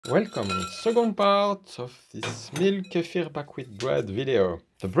Welcome in the second part of this milk kefir buckwheat bread video.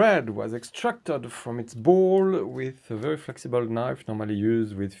 The bread was extracted from its bowl with a very flexible knife normally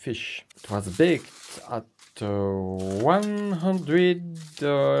used with fish. It was baked at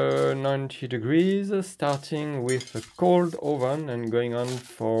 190 degrees, starting with a cold oven and going on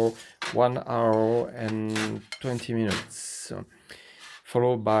for 1 hour and 20 minutes,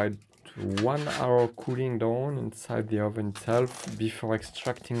 followed by 1 hour cooling down inside the oven itself before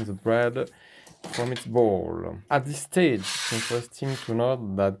extracting the bread from its bowl. At this stage, it's interesting to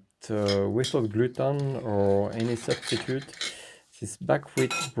note that without gluten or any substitute, this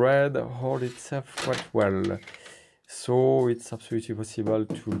buckwheat bread holds itself quite well. So it's absolutely possible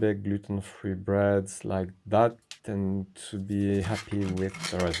to bake gluten-free breads like that and to be happy with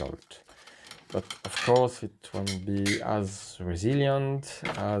the result. But of course, it won't be as resilient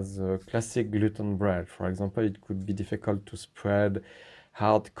as a classic gluten bread. For example, it could be difficult to spread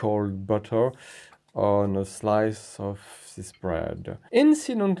hard cold butter on a slice of this bread.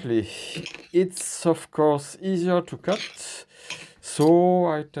 Incidentally, it's of course easier to cut, so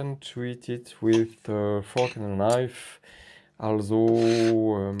I tend to eat it with a fork and a knife,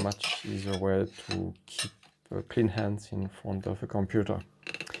 although a much easier way to keep clean hands in front of a computer.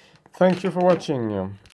 Thank you for watching.